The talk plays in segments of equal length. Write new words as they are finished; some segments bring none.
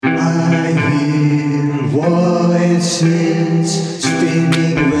voices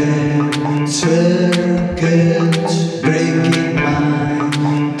spinning web circuits, breaking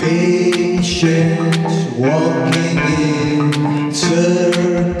my patience, walking in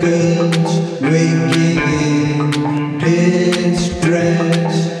circles, waking in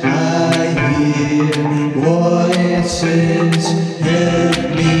distress. I hear voices, help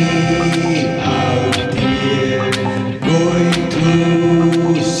me out here, going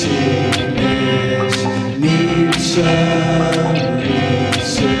through sickness, need some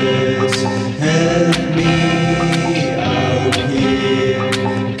reasons. Help me out here,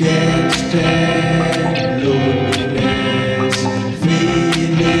 can't stand loneliness,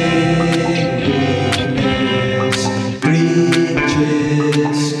 feeling weakness,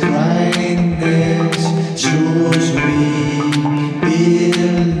 preaches kindness, shows me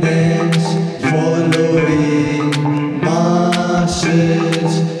illness, following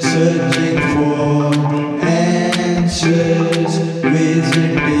masses, searching for answers,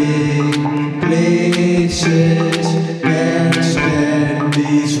 visiting places, can't stand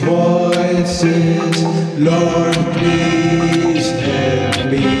these voices. Lord, please help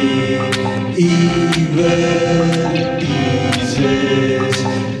me. Evil teases,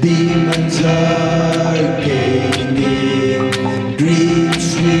 demons are gaining, dreams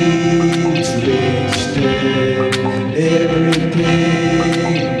sweet wasted, everything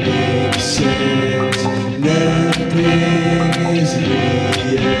makes sense, nothing is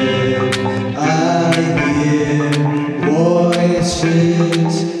real. I hear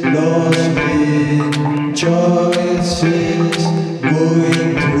voices, lost in choices,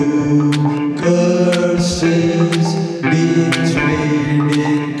 going through curses, beings made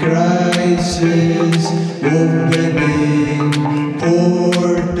in crisis, opening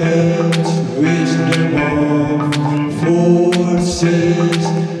portals, wisdom of forces.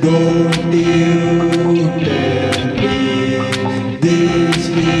 Don't you tell me this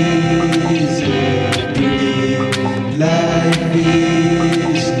is a dream, life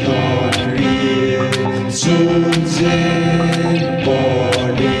is not real, souls and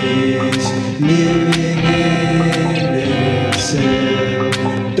bodies living in a cell,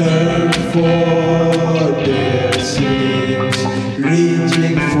 turn for their sins,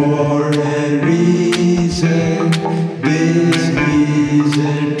 reaching for a reason. This is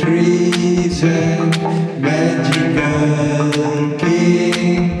a treason, magical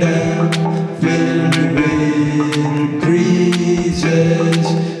kingdom filled with breezes.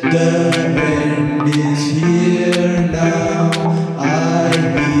 The end is here now. I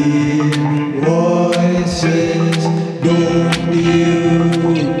hear voices. Don't you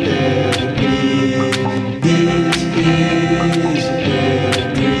tell me this is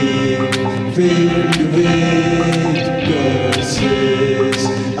a dream filled with curses.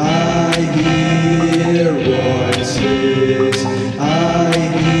 I hear voices. I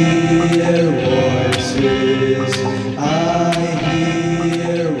hear voices. I